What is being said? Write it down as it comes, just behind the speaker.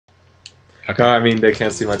Okay. No, I mean they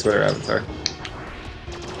can't see my Twitter avatar.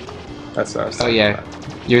 That's what I was Oh talking yeah,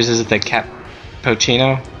 about. yours is the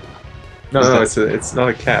cappuccino. No, Is no, that- it's not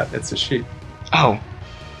a cat. It's a sheep. Oh,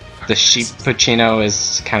 the sheep puccino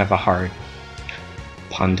is kind of a hard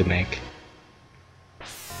pun to make.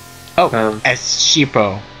 Oh, es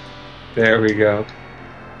sheepo. There we go.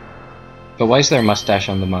 But why is there a mustache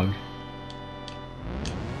on the mug?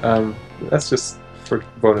 That's just for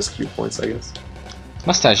bonus Q points, I guess.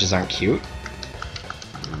 Mustaches aren't cute.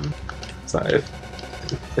 It's not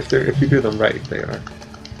if you do them right, they are.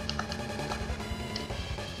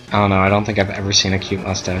 I don't know, I don't think I've ever seen a cute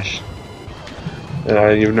mustache.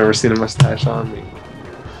 You've never seen a mustache on me.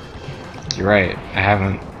 You're right, I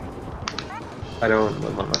haven't. I don't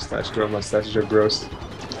let my mustache grow. Mustaches are gross.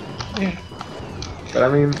 Yeah. But I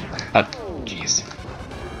mean, Jeez.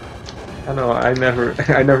 I know I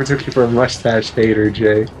never took you for a mustache hater,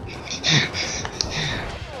 Jay.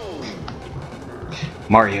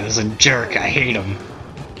 Mario's a jerk, I hate him.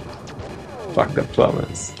 Fuck the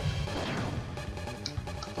plumbers.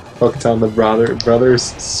 Hooked on the brothers?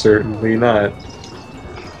 Certainly not.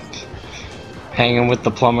 Hanging with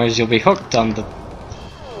the plumbers, you'll be hooked on the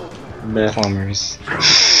Meh. plumbers.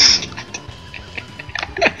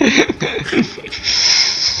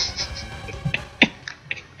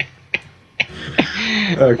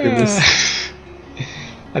 Oh goodness.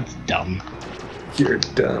 That's dumb. You're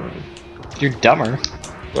dumb. You're dumber.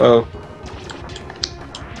 Whoa.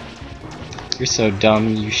 You're so dumb,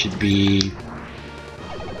 you should be...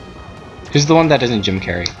 Who's the one that isn't Jim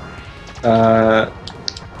Carrey?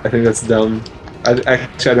 I think that's dumb.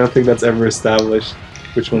 Actually, I don't think that's ever established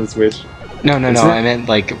which one's which. No, Is it? I meant,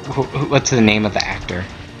 like, what's the name of the actor?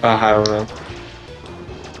 I don't know.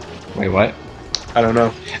 Wait, what? I don't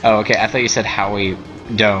know. Oh, okay, I thought you said Howie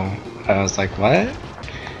Doe. I was like, what?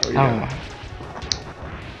 Oh, yeah. Oh.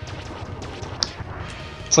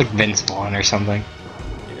 It's like Vince Vaughn or something.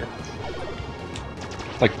 Yeah.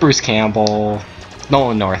 Like Bruce Campbell,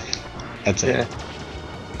 Nolan North. That's it. Yeah.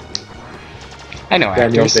 I know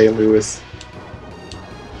Daniel actors. Day-Lewis.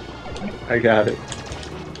 I got it.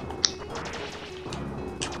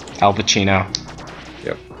 Al Pacino.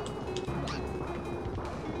 Yep.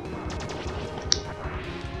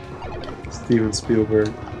 Steven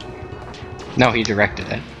Spielberg. No, he directed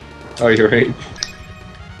it. Oh, you're right.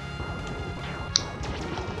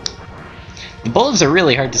 The bullets are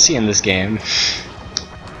really hard to see in this game.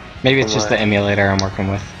 Maybe it's just the Why? emulator I'm working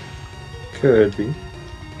with. Could be.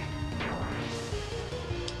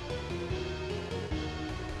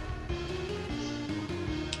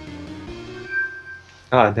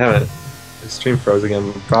 Ah, damn it. The stream froze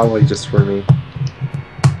again, probably just for me.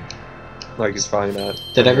 Like, it's probably not.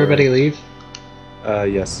 Did everybody leave?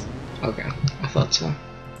 Yes. Okay, I thought so.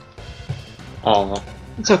 Aw,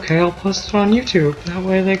 It's okay, I'll post it on YouTube. That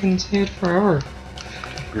way they can see it forever.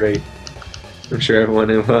 great. I'm sure everyone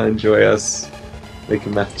will enjoy us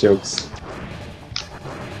making meth jokes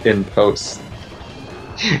in post.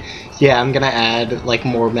 Yeah, I'm gonna add, like,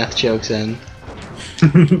 more meth jokes in.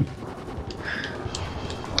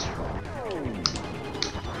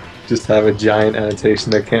 Just have a giant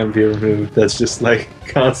annotation that can't be removed that's just like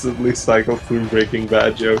constantly cycle through Breaking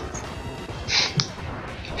Bad jokes.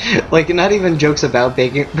 Like, not even jokes about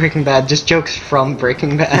Breaking Bad, just jokes from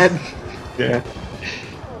Breaking Bad. Yeah.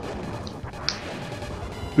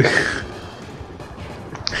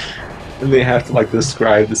 And they have to like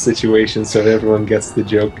describe the situation so everyone gets the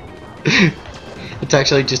joke. It's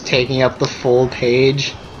actually just taking up the full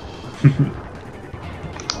page.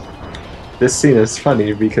 This scene is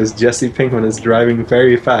funny because Jesse Pinkman is driving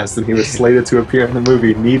very fast and he was slated to appear in the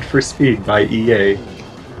movie Need for Speed by EA.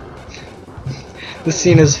 The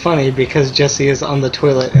scene is funny because Jesse is on the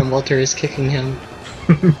toilet and Walter is kicking him.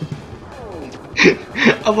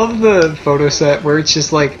 I love the photo set where it's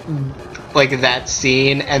just like that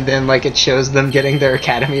scene and then like it shows them getting their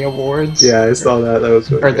Academy Awards. Yeah, I saw that. That was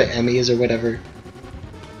really Or the good. Emmys or whatever.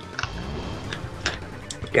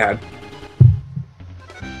 God.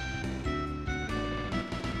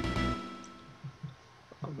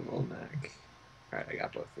 Alright, I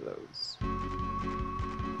got both of those.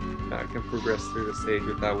 Now I can progress through the stage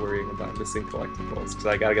without worrying about missing collectibles, because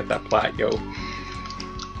I gotta get that plat, yo.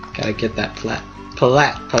 Gotta get that plat.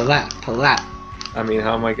 Plat. I mean,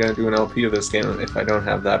 how am I gonna do an LP of this game if I don't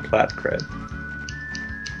have that plat cred?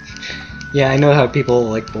 Yeah, I know how people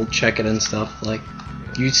like will check it and stuff. Like,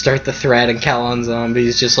 you start the thread and Cal on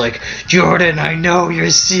Zombies just like, Jordan, I know your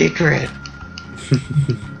secret.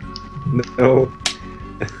 No.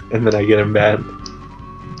 And then I get him banned.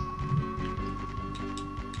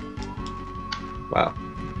 Wow.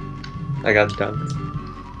 I got dunked.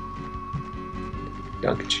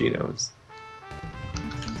 Dunkachinos.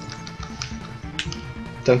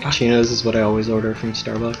 Dunkachinos is what I always order from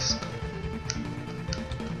Starbucks.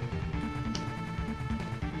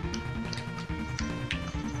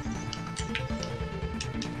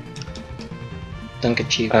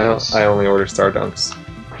 Dunkachinos. I only order Star Dunks.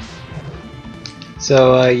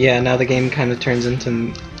 So yeah, now the game kind of turns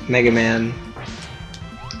into Mega Man.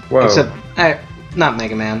 Whoa. Except, not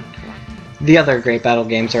Mega Man. The other Great Battle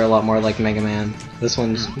games are a lot more like Mega Man. This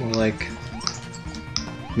one's more like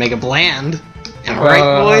Mega Bland. Am I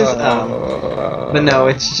right, boys? But no,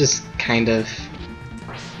 it's just kind of.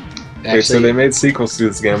 Actually, Okay, so they made sequels to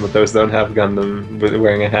this game, but those don't have Gundam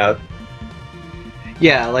wearing a hat.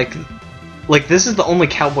 Yeah, like this is the only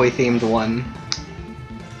cowboy themed one.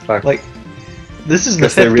 Fuck. Like, this is the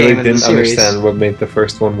Guess they fifth really game in the didn't series. understand what made the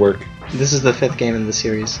first one work. This is the fifth game in the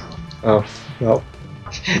series. Oh, well.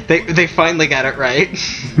 They finally got it right.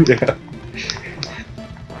 Yeah.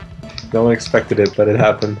 No one expected it, but it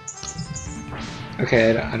happened.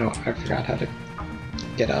 Okay, I forgot how to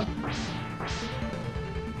get up.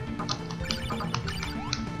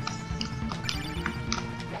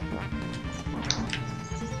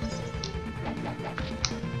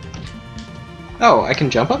 Oh, I can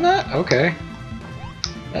jump on that? Okay.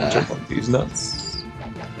 Jump on these nuts.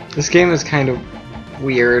 This game is kind of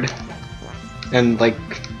weird. And, like,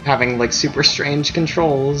 having, like, super strange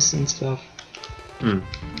controls and stuff. Hmm.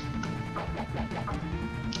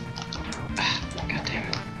 God damn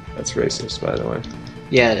it. That's racist, by the way.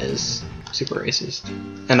 Yeah, it is. Super racist.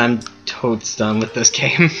 And I'm totes done with this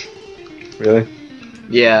game. Really?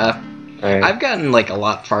 Yeah. Alright. I've gotten, like, a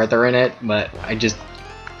lot farther in it, but I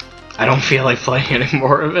don't feel like playing any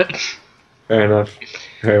more of it. Fair enough.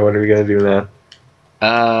 Alright, what are we gonna do now?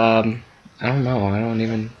 I don't know. I don't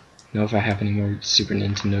even know if I have any more Super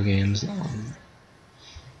Nintendo games.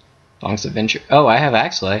 Bonk's Adventure. Oh, I have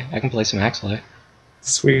Axlay. I can play some Axlay.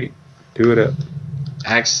 Sweet. Do it up.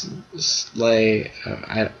 Axlay.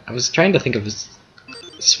 I was trying to think of a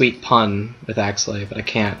sweet pun with Axlay, but I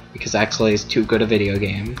can't because Axlay is too good a video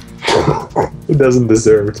game. It doesn't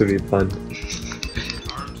deserve to be fun.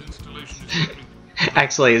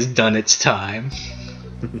 Axlay has done its time.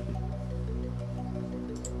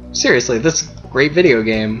 Seriously, this great video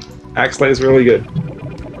game. Axlay is really good.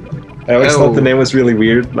 I always thought the name was really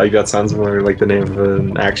weird. Like, that sounds more like the name of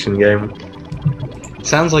an action game. It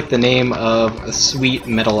sounds like the name of a sweet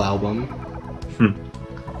metal album.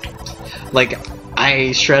 Like,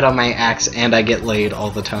 I shred on my axe and I get laid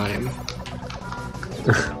all the time.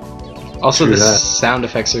 Also, the sound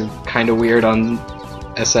effects are kind of weird on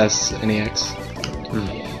SNES.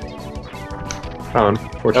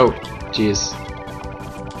 Oh, jeez.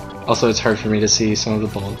 Also, it's hard for me to see some of the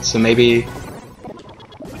bullets, so maybe...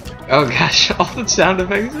 Oh gosh, all the sound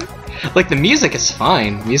effects... Like, the music is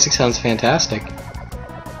fine. Music sounds fantastic.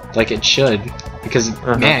 Like it should. Because,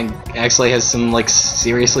 man, Axlay has some, like,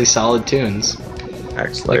 seriously solid tunes.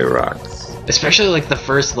 Axlay rocks. Especially, like, the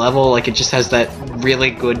first level, like, it just has that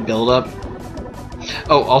really good build-up.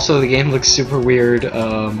 Oh, also, the game looks super weird,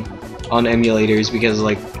 on emulators, because,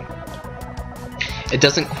 like, it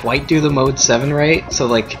doesn't quite do the Mode 7 right, so,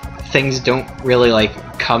 like, things don't really, like,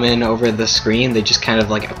 come in over the screen, they just kind of,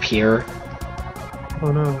 like, appear.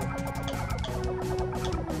 Oh no.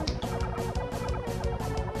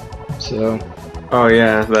 So... Oh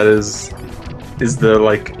yeah, that is the,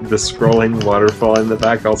 like, the scrolling waterfall in the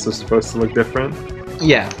back also supposed to look different?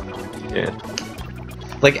 Yeah. Yeah.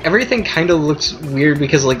 Like, everything kind of looks weird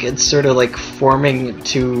because, like, it's sort of, like, forming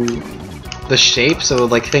to the shape, so,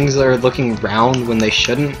 like, things are looking round when they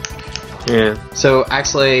shouldn't. Yeah. So,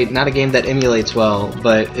 actually, not a game that emulates well,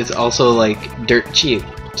 but it's also, like, dirt cheap,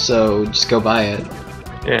 so just go buy it.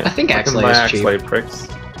 Yeah. I think Axlay is cheap. Axlay pricks.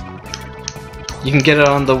 You can get it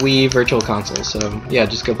on the Wii Virtual Console, so, yeah,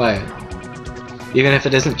 just go buy it. Even if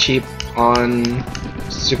it isn't cheap on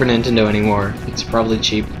Super Nintendo anymore, it's probably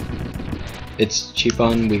cheap. It's cheap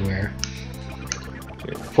on WiiWare.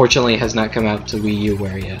 Yeah. Fortunately, it has not come out to Wii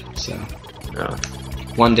Uware yet, so... No.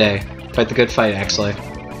 One day. Fight the good fight, Axlay.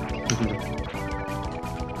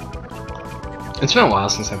 It's been a while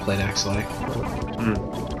since I played Axlay.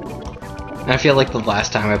 And I feel like the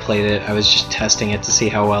last time I played it, I was just testing it to see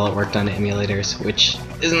how well it worked on emulators, which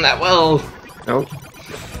isn't that well! Nope.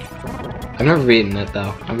 I've never beaten it,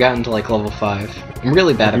 though. I've gotten to, like, level 5. I'm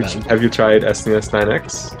really bad about it. Have you tried SNES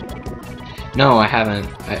 9X? No, I haven't.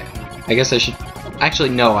 I guess I should... Actually,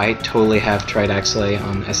 no, I totally have tried Axlay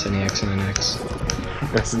on SNES and NX.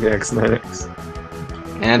 SNES 9X.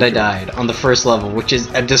 And I died on the first level, which is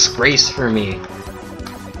a disgrace for me.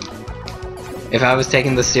 If I was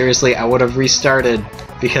taking this seriously, I would have restarted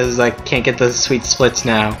because I can't get the sweet splits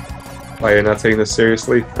now. Why, you're not taking this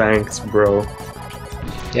seriously? Thanks, bro.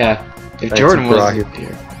 Yeah, if Thanks, Jordan was Rocket.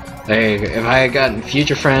 here, like, if I had gotten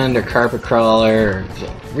Future Friend or Carpet Crawler or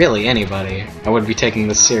really anybody, I would be taking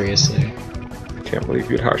this seriously. I can't believe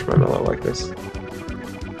you'd harsh my mellow like this.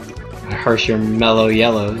 I harsh your mellow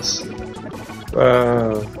yellows. Is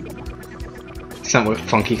that what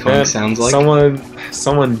Funky Kong sounds like?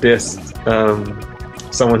 Someone dissed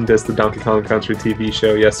the Donkey Kong Country TV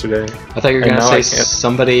show yesterday. I thought you were and gonna now say I can't-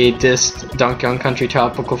 somebody dissed Donkey Kong Country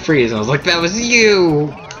Tropical Freeze, and I was like, that was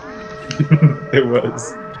you! It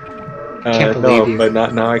was. Can't No, believe you. but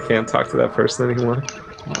now I can't talk to that person anymore.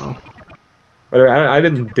 Oh. But I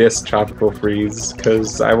didn't diss Tropical Freeze,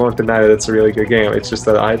 because I won't deny that it's a really good game. It's just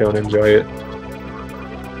that I don't enjoy it.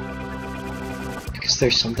 Because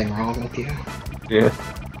there's something wrong with you. Yeah.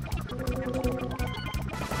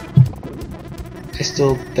 I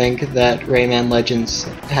still think that Rayman Legends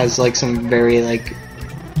has like some very like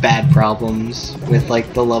bad problems with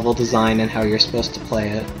like the level design and how you're supposed to play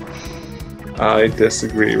it. I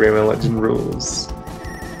disagree. Rayman Legend rules.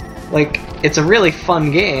 Like, it's a really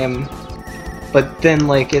fun game, but then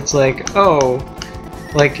like it's like, oh,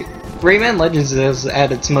 like Rayman Legends is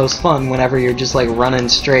at its most fun whenever you're just like running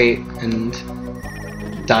straight and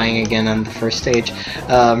dying again on the first stage,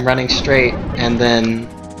 running straight and then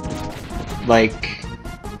like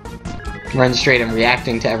run straight and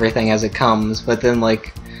reacting to everything as it comes, but then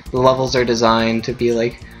like the levels are designed to be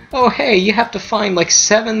like, oh hey, you have to find like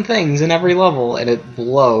 7 things in every level, and it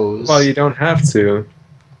blows. Well, you don't have to.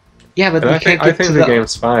 Yeah, but And you can't get I think to the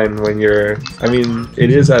game's fine when you're... I mean, it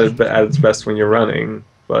is at its best when you're running,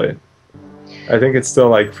 but I think it's still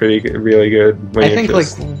like really good when I you're think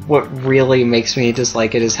just... like what really makes me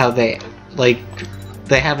dislike it is how they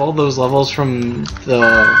have all those levels from the...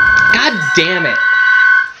 God damn it!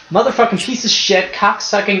 Motherfucking piece of shit,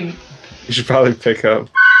 cocksucking... You should probably pick up.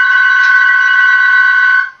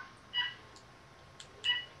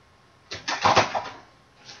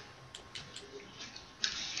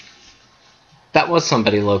 That was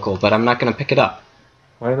somebody local, but I'm not gonna pick it up.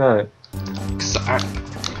 Why not? 'Cause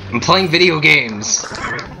I'm playing video games.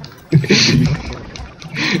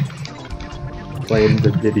 Playing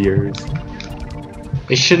the videos.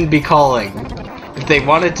 They shouldn't be calling. If they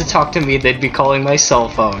wanted to talk to me, they'd be calling my cell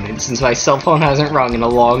phone. And since my cell phone hasn't rung in a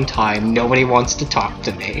long time, nobody wants to talk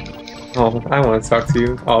to me. Oh, I want to talk to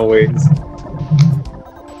you. Always.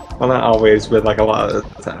 Well, not always, but like a lot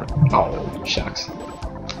of the time. Oh, shucks.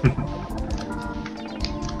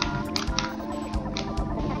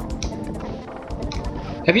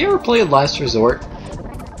 Have you ever played Last Resort?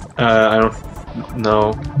 I don't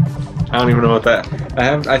know. I don't even know what that...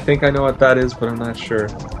 I think I know what that is, but I'm not sure.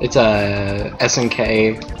 It's a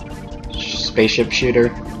SNK spaceship shooter.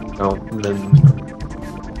 No, then...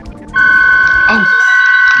 Oh!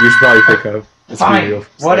 You should probably pick up. It's Fine, video.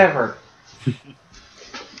 whatever.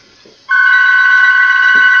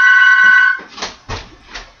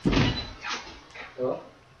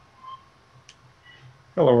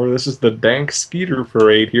 Hello, this is the Dank Skeeter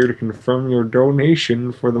Parade here to confirm your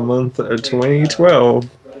donation for the month of 2012.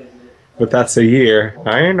 But that's a year.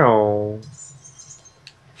 I know.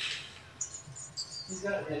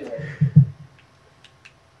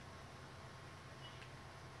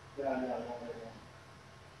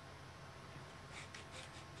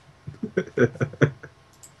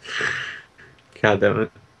 God damn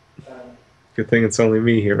it. Good thing it's only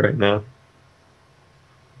me here right now.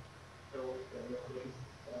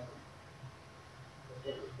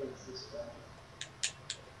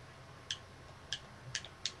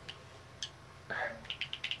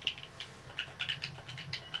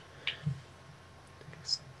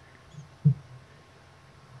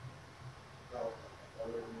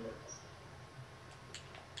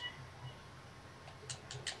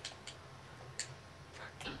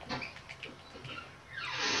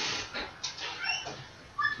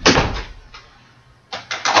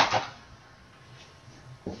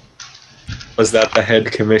 Was that the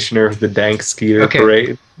head commissioner of the Dank Skeeter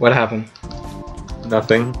Parade? What happened?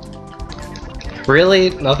 Nothing.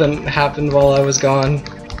 Really? Nothing happened while I was gone?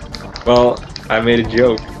 Well, I made a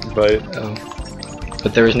joke, but... Oh.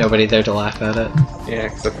 But there was nobody there to laugh at it? Yeah,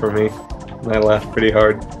 except for me. I laughed pretty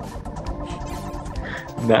hard.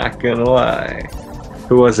 Not gonna lie.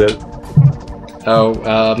 Who was it?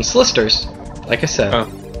 Oh, solicitors. Like I said. Oh.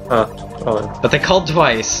 Huh. Well, But they called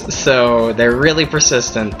twice, so they're really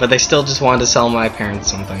persistent, but they still just wanted to sell my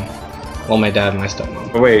parents something. Well, my dad and my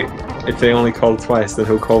stepmom. but wait, if they only called twice, then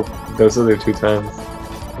who called those other 2 times?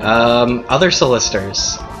 Other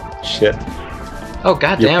solicitors. Shit. Oh,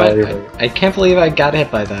 god You're damn probably it. right. I can't believe I got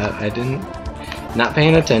hit by that. I didn't... Not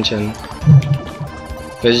paying attention.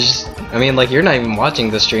 Cause I mean, like, you're not even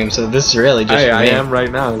watching the stream, so this is really just for I me. am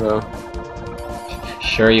right now, though.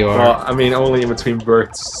 Sure you are. Well, I mean, only in between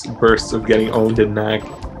bursts of getting owned in Nag.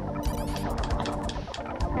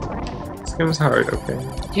 This game's hard, okay?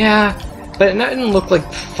 Yeah, but it didn't look like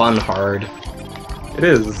fun hard. It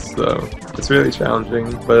is, though. It's really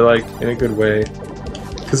challenging, but, like, in a good way.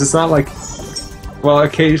 Because it's not like... Well,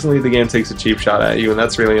 occasionally the game takes a cheap shot at you, and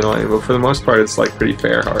that's really annoying, but for the most part, it's, like, pretty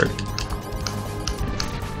fair hard.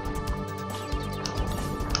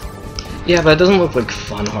 Yeah, but it doesn't look like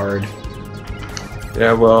fun hard.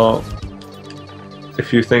 Yeah, well...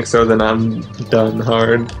 If you think so, then I'm done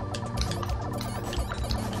hard.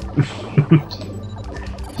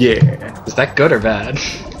 Yeah. Is that good or bad?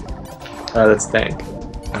 That's dank.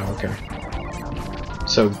 Oh, okay.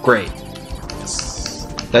 So, great.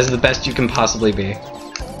 That's the best you can possibly be.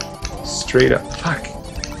 Straight up. Fuck.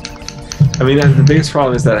 I mean, the biggest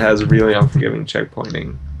problem is that it has really unforgiving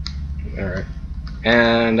checkpointing. Alright.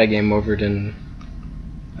 And I game overed in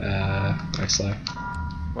next life.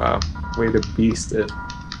 Wow. Way to beast it.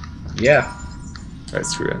 Yeah. Alright,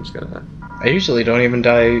 screw it. I'm just gonna... I usually don't even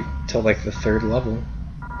die till like the 3rd level.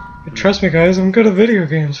 But trust me guys, I'm good at video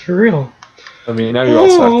games, for real. I mean, now you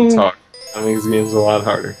also have to talk. That makes games a lot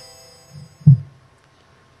harder.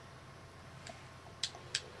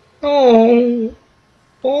 Oh.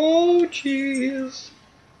 Oh, jeez.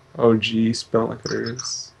 Oh, gee, spell like it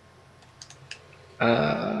is.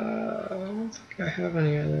 I don't think I have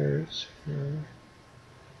any others.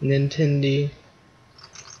 Nintendo.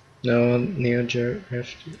 No, Neo Geo.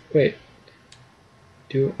 Wait.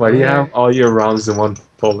 Why do you have all your ROMs in one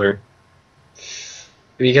folder?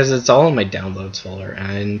 Because it's all in my downloads folder, and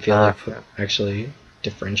I didn't feel like yeah. actually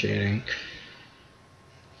differentiating.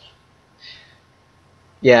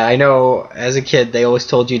 Yeah, I know, as a kid, they always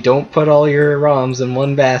told you don't put all your ROMs in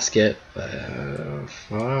one basket, but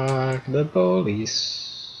fuck the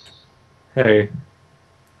police. Hey,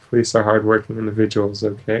 police are hardworking individuals,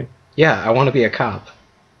 okay? Yeah, I want to be a cop.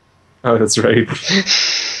 Oh, that's right.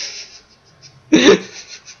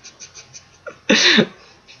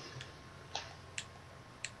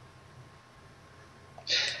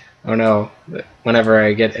 Oh no, whenever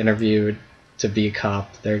I get interviewed to be a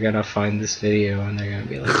cop, they're gonna find this video and they're gonna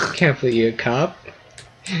be like, I can't put you a cop.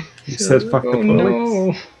 You said fuck the police.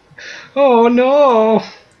 No. Oh no!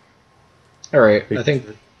 Alright, I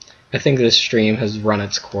think this stream has run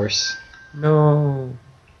its course. No.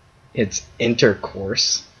 It's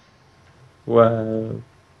intercourse. Wow.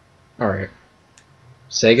 Alright.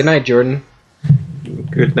 Say goodnight, Jordan.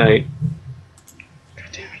 Good night. God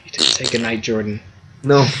damn it, you didn't say goodnight, Jordan.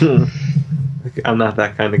 No. I'm not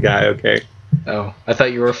that kind of guy, okay? Oh, I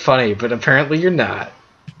thought you were funny, but apparently you're not.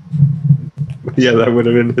 Yeah, that would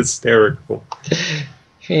have been hysterical.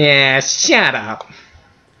 Yeah, shut up.